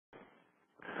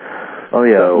Oh,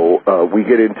 yeah. So we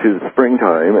get into the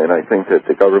springtime, and I think that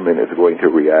the government is going to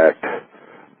react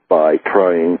by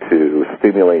trying to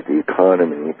stimulate the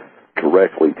economy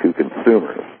directly to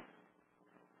consumers.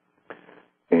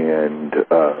 And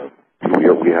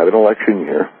we have an election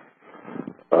year,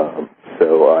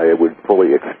 so I would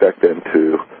fully expect them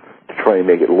to try and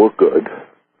make it look good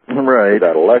for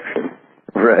that election.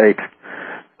 Right.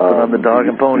 On the dog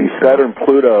and pony show.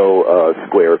 Saturn-Pluto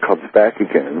square comes back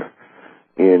again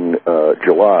in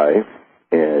July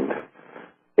and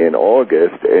in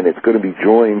August, and it's going to be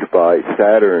joined by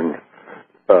Saturn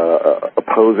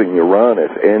opposing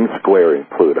Uranus and squaring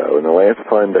Pluto. And the last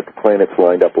time that the planets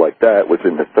lined up like that was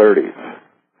in the 30s.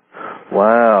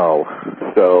 Wow.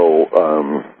 So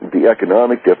the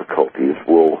economic difficulties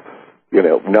will,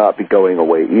 not be going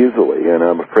away easily, and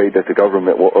I'm afraid that the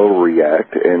government will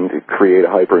overreact and create a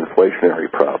hyperinflationary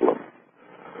problem,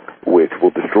 which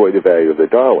will destroy the value of the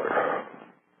dollar.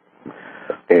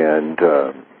 And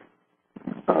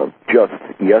just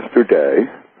yesterday,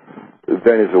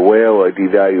 Venezuela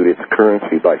devalued its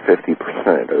currency by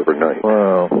 50% overnight.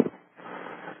 Wow.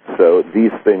 So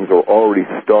these things are already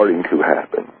starting to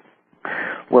happen.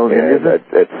 Well, and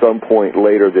at some point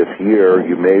later this year,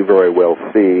 you may very well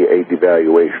see a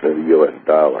devaluation of the U.S.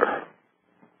 dollar.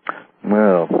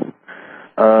 Well,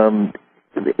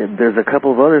 there's a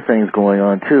couple of other things going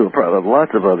on, too, probably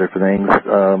lots of other things.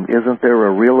 Isn't there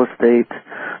a real estate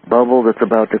bubble that's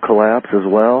about to collapse as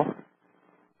well?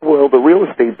 Well, the real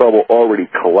estate bubble already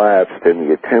collapsed, and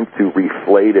the attempt to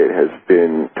reflate it has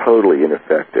been totally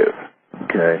ineffective.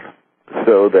 Okay.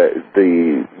 So that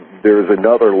there's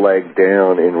another leg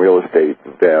down in real estate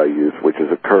values, which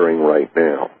is occurring right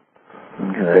now.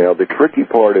 Okay. Now, the tricky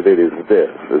part of it is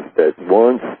this, is that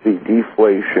once the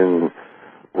deflation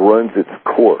runs its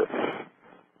course,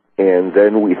 and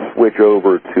then we switch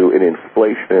over to an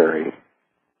inflationary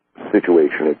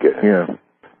situation again,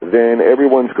 then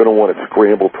everyone's going to want to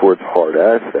scramble towards hard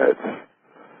assets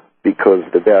because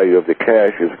the value of the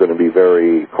cash is going to be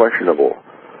very questionable.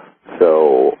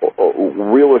 So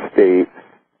real estate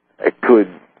could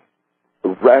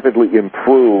rapidly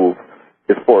improve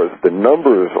as far as the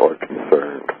numbers are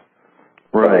concerned.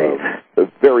 Right.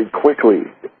 Very quickly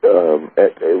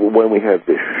when we have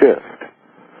this shift.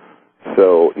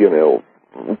 So,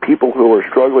 people who are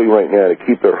struggling right now to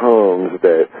keep their homes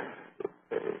that,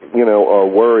 are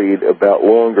worried about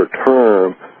longer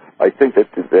term, I think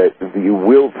that you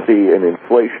will see an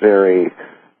inflationary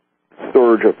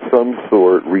surge of some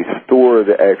sort restore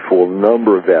the actual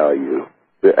number value.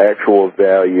 The actual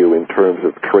value in terms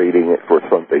of trading it for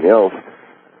something else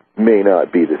may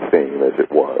not be the same as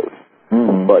it was.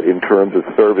 Mm-hmm. But in terms of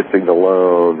servicing the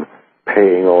loan,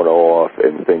 paying it off,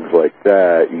 and things like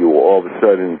that, you will all of a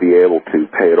sudden be able to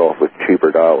pay it off with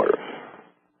cheaper dollars.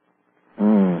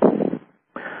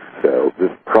 So this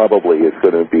probably is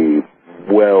going to be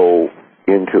well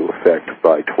into effect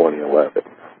by 2011.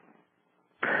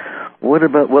 What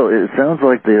about, well, it sounds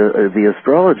like the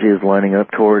astrology is lining up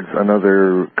towards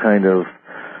another kind of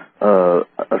a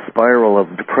spiral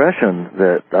of depression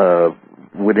that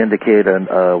would indicate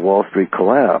a Wall Street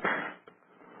collapse.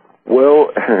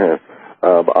 Well,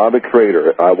 I'm a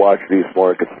trader. I watch these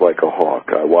markets like a hawk.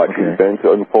 I watch events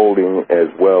unfolding as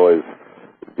well as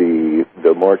the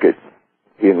market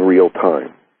in real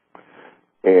time.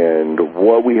 And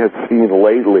what we have seen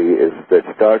lately is that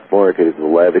stock market is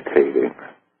levitating.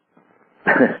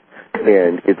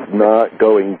 And it's not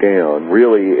going down.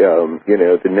 Really,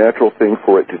 the natural thing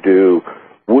for it to do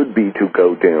would be to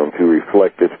go down to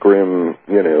reflect its grim,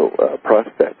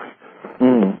 prospects.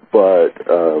 But,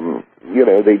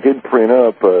 they did print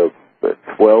up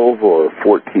 12 or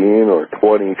 14 or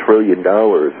 $20 trillion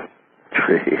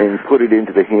and put it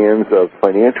into the hands of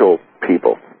financial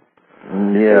people.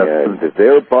 Yeah. And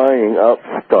they're buying up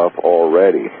stuff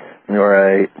already.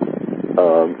 Right.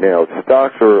 Now,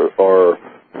 stocks are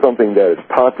something that is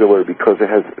popular because it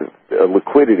has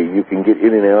liquidity. You can get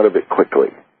in and out of it quickly.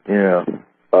 Yeah.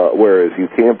 Whereas you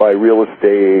can't buy real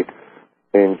estate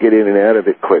and get in and out of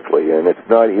it quickly. And it's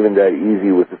not even that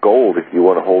easy with gold if you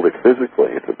want to hold it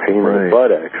physically. It's a pain in the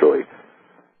butt, actually.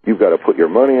 You've got to put your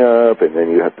money up, and then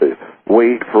you have to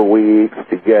wait for weeks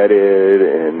to get it,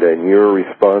 and then you're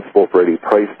responsible for any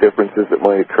price differences that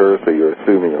might occur, so you're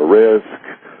assuming a risk.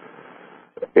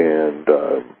 And,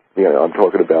 I'm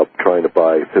talking about trying to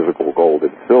buy physical gold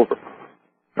and silver.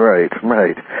 Right.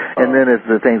 And then if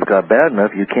the things got bad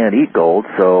enough, you can't eat gold,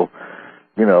 so,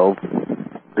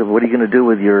 what are you going to do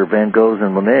with your Van Goghs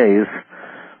and Monets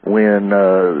when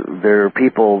there are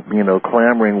people,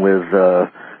 clamoring with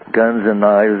guns and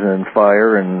knives and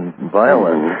fire and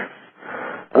violence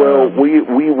Well, we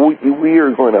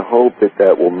are going to hope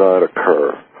that will not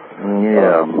occur.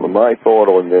 Yeah. My thought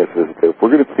on this is that if we're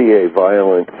going to see a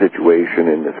violent situation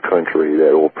in this country, that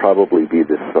it will probably be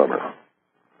this summer.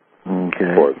 Okay.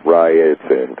 As far as riots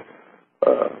and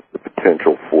the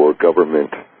potential for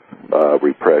government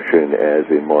repression as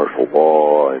in martial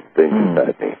law and things of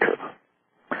that nature.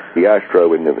 The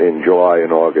Astro in July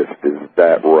and August is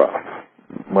that rough.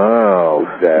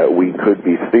 Wow. That we could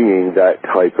be seeing that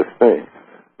type of thing.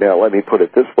 Now, let me put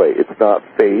it this way. It's not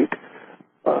fate.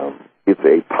 It's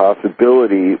a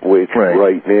possibility which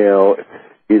right now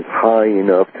is high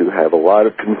enough to have a lot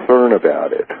of concern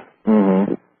about it.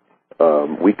 Mm-hmm.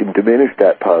 We can diminish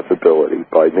that possibility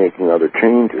by making other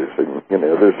changes. And,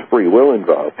 there's free will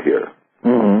involved here.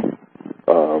 Mm-hmm.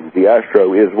 The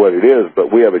Astro is what it is,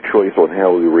 but we have a choice on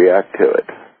how we react to it.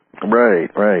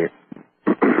 Right.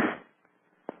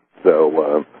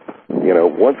 So,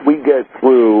 once we get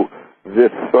through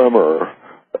this summer,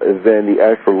 then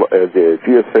the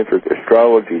geocentric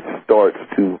astrology starts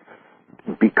to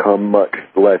become much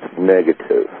less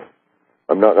negative.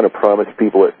 I'm not going to promise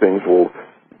people that things will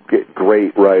get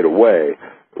great right away.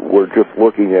 We're just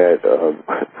looking at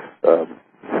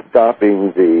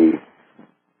stopping the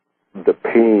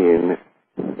pain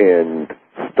and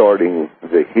starting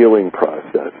the healing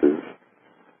processes.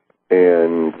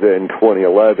 And then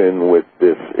 2011, with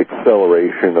this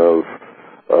acceleration of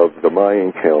the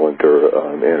Mayan calendar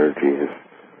energies,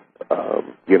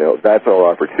 that's our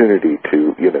opportunity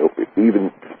to,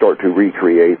 even start to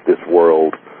recreate this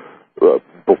world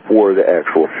before the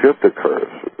actual shift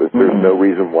occurs. There's no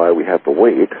reason why we have to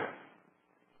wait.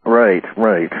 Right.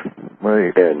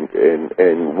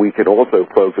 And we can also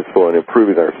focus on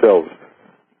improving ourselves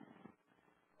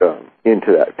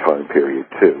into that time period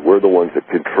too. We're the ones that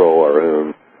control our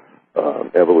own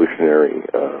evolutionary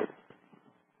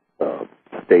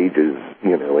stages,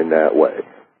 in that way.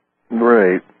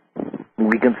 Right.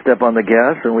 We can step on the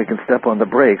gas and we can step on the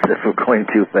brakes if we're going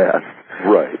too fast.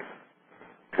 Right.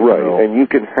 So, and you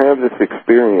can have this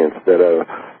experience that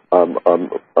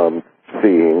I'm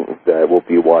seeing that will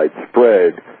be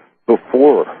widespread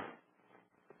before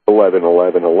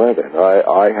 11/11/11.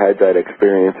 I had that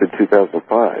experience in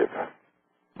 2005.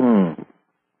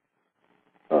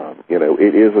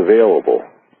 It is available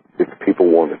if people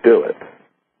want to do it.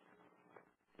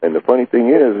 And the funny thing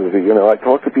is I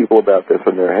talk to people about this,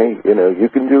 and they're, hey, you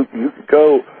can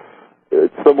go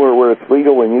somewhere where it's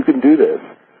legal and you can do this.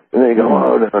 And they go,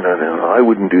 oh, no, I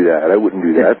wouldn't do that.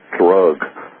 That's a drug.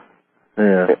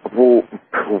 Yeah. Well,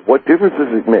 what difference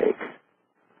does it make?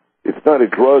 It's not a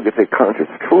drug, it's a conscious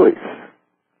choice.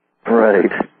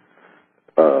 Right.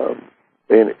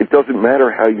 And it doesn't matter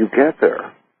how you get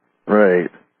there. Right.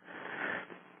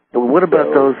 Well, what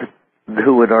about those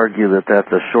who would argue that that's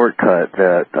a shortcut?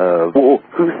 Well,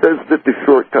 who says that the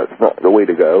shortcut's not the way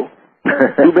to go?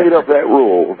 Who made up that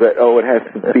rule that, it has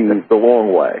to be the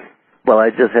long way? Well, I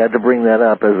just had to bring that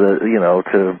up as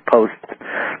to post,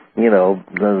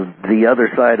 the other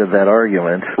side of that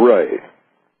argument. Right.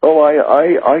 Oh,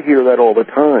 I hear that all the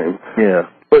time. Yeah.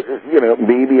 But,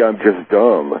 maybe I'm just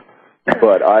dumb.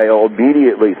 But I'll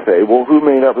immediately say, well, who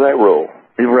made up that rule?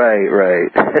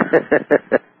 Right.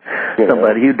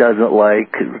 Somebody who doesn't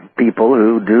like people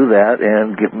who do that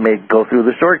and go through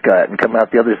the shortcut and come out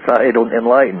the other side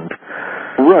enlightened.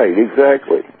 Right,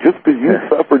 exactly. Just because you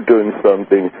suffered doing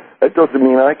something, that doesn't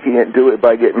mean I can't do it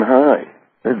by getting high.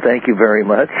 Thank you very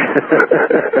much.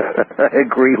 I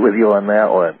agree with you on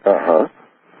that one. Uh-huh.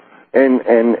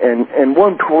 And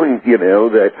one point,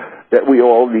 that we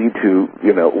all need to,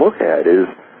 look at is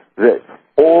that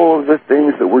all of the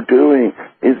things that we're doing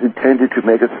is intended to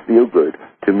make us feel good,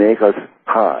 to make us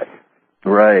high.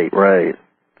 Right.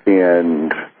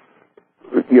 And,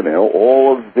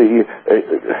 all of the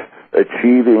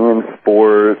achieving in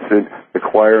sports and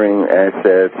acquiring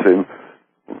assets and,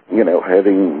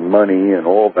 having money and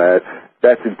all that,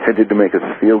 that's intended to make us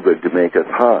feel good, to make us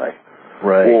high.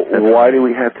 Right. Well, why do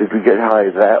we have to get high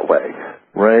that way?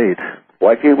 Right.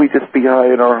 Why can't we just be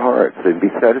high in our hearts and be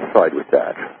satisfied with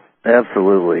that?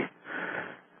 Absolutely.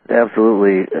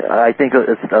 I think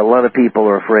a lot of people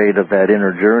are afraid of that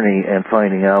inner journey and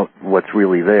finding out what's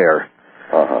really there.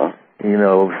 Uh-huh.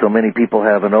 So many people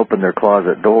haven't opened their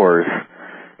closet doors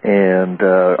and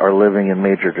are living in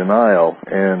major denial,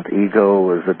 and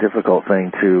ego is a difficult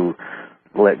thing to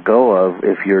let go of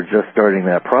if you're just starting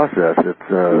that process. It's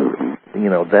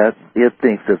that it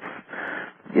thinks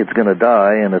it's going to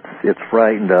die, and it's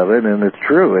frightened of it, and it's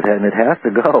true. It has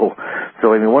to go. So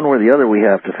one way or the other, we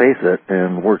have to face it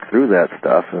and work through that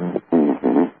stuff. And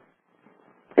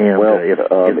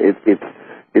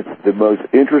it's the most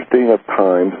interesting of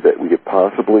times that we could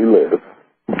possibly live.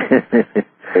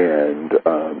 And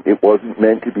it wasn't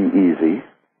meant to be easy.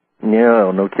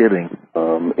 No kidding.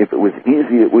 If it was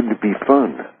easy, it wouldn't be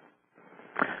fun.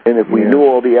 And if we knew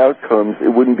all the outcomes, it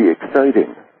wouldn't be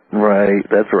exciting. Right,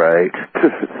 that's right.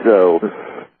 So,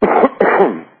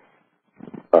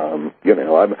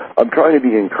 I'm trying to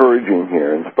be encouraging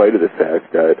here in spite of the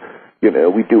fact that,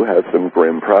 we do have some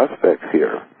grim prospects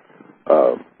here.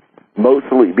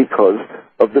 Mostly because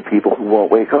of the people who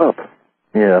won't wake up.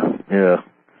 Yeah.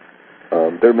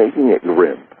 They're making it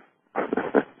grim.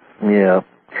 Yeah.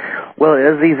 Well,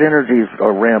 as these energies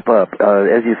ramp up,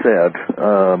 as you said,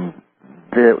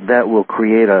 that will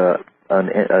create a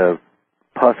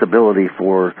possibility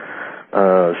for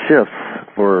shifts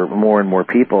for more and more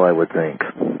people, I would think.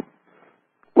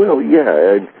 Well,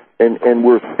 yeah, and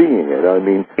we're seeing it. I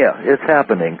mean, yeah, it's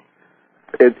happening.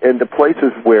 And the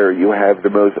places where you have the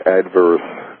most adverse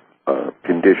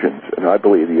conditions, and I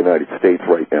believe the United States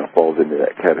right now falls into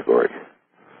that category,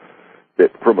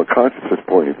 that from a consciousness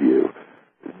point of view,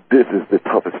 this is the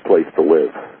toughest place to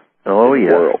live in the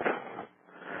world.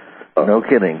 No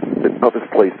kidding. The toughest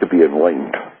place to be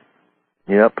enlightened.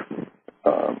 Yep.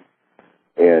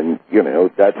 And,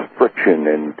 that's friction,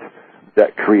 and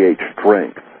that creates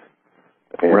strength.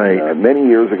 And, right. Many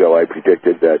years ago, I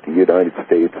predicted that the United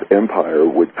States empire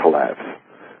would collapse,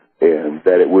 and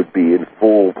that it would be in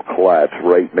full collapse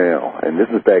right now. And this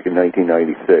is back in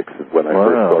 1996, when I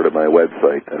first started my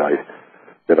website,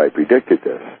 that I predicted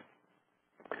this.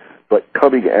 But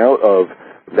coming out of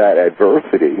that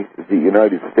adversity, the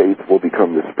United States will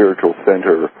become the spiritual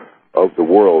center of the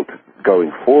world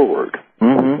going forward.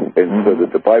 Mm-hmm. And so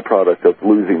that the byproduct of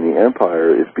losing the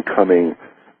empire is becoming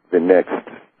the next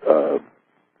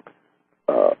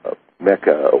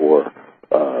Mecca or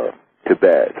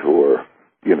Tibet or,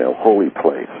 holy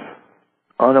place.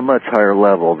 On a much higher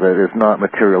level that is not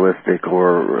materialistic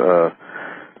or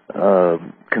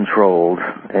controlled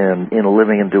and,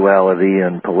 living in duality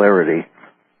and polarity.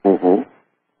 Mm-hmm.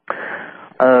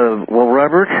 Well,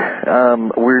 Robert,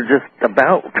 we're just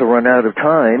about to run out of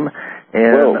time.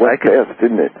 And went fast,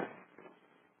 didn't it?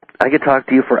 I could talk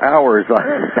to you for hours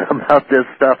about this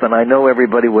stuff, and I know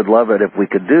everybody would love it if we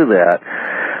could do that.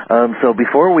 So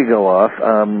before we go off,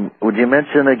 would you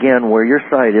mention again where your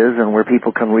site is and where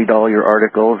people can read all your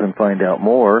articles and find out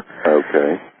more?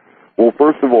 Okay. Well,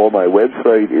 first of all, my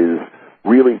website is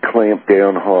really clamped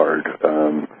down hard.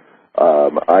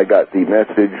 I got the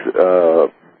message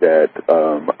that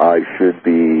I should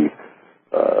be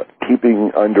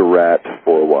keeping under wraps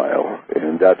for a while,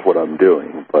 and that's what I'm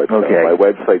doing. But my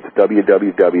website's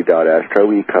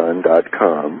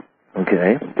www.astroecon.com.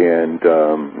 Okay. And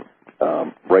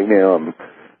right now I'm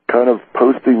kind of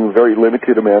posting a very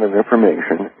limited amount of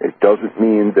information. It doesn't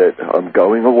mean that I'm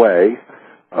going away.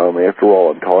 After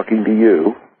all, I'm talking to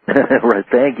you. Right.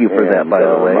 Thank you for that, by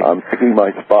the way. I'm picking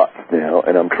my spots now,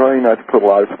 and I'm trying not to put a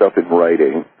lot of stuff in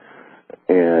writing.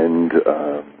 And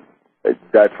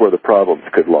that's where the problems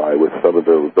could lie with some of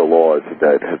the laws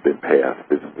that have been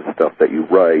passed. Is the stuff that you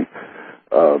write,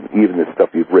 even the stuff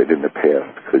you've written in the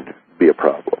past, could be a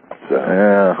problem. So.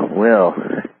 Well,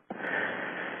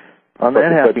 on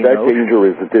that happy note, that danger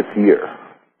is this year.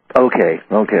 Okay.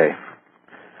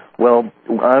 Well,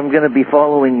 I'm going to be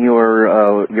following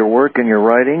your work and your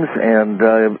writings, and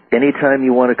anytime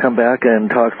you want to come back and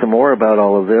talk some more about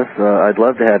all of this, I'd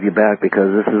love to have you back,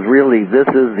 because this is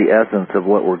the essence of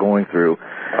what we're going through.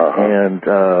 And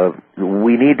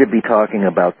we need to be talking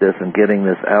about this and getting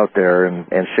this out there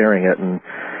and sharing it, and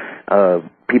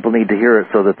people need to hear it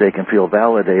so that they can feel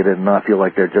validated and not feel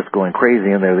like they're just going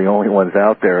crazy and they're the only ones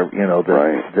out there,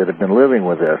 that have been living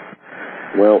with this.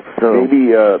 Well,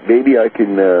 maybe I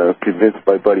can convince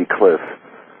my buddy Cliff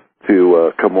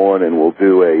to come on, and we'll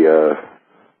do a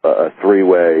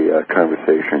three-way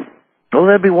conversation. Oh,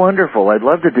 that'd be wonderful. I'd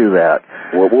love to do that.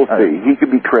 Well, we'll see. He can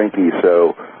be cranky,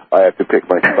 so I have to pick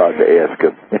my spot to ask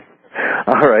him.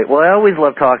 All right. Well, I always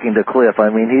love talking to Cliff. I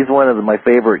mean, he's one of my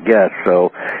favorite guests.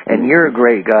 So, and you're a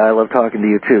great guy. I love talking to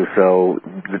you too. So,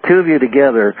 the two of you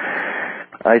together,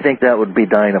 I think that would be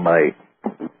dynamite.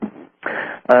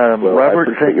 Well, Robert,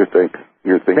 I appreciate your thinking.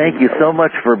 Thank you so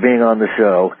much for being on the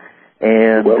show,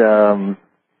 and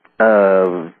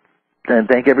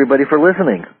thank everybody for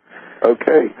listening.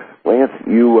 Okay, Lance,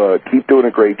 you keep doing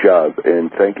a great job,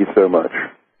 and thank you so much.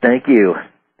 Thank you.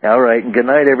 All right, and good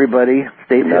night, everybody.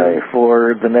 Stay tuned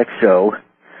for the next show,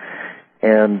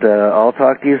 and I'll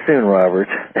talk to you soon, Robert.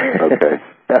 Okay.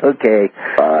 Okay.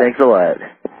 Bye. Thanks a lot.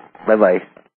 Bye-bye.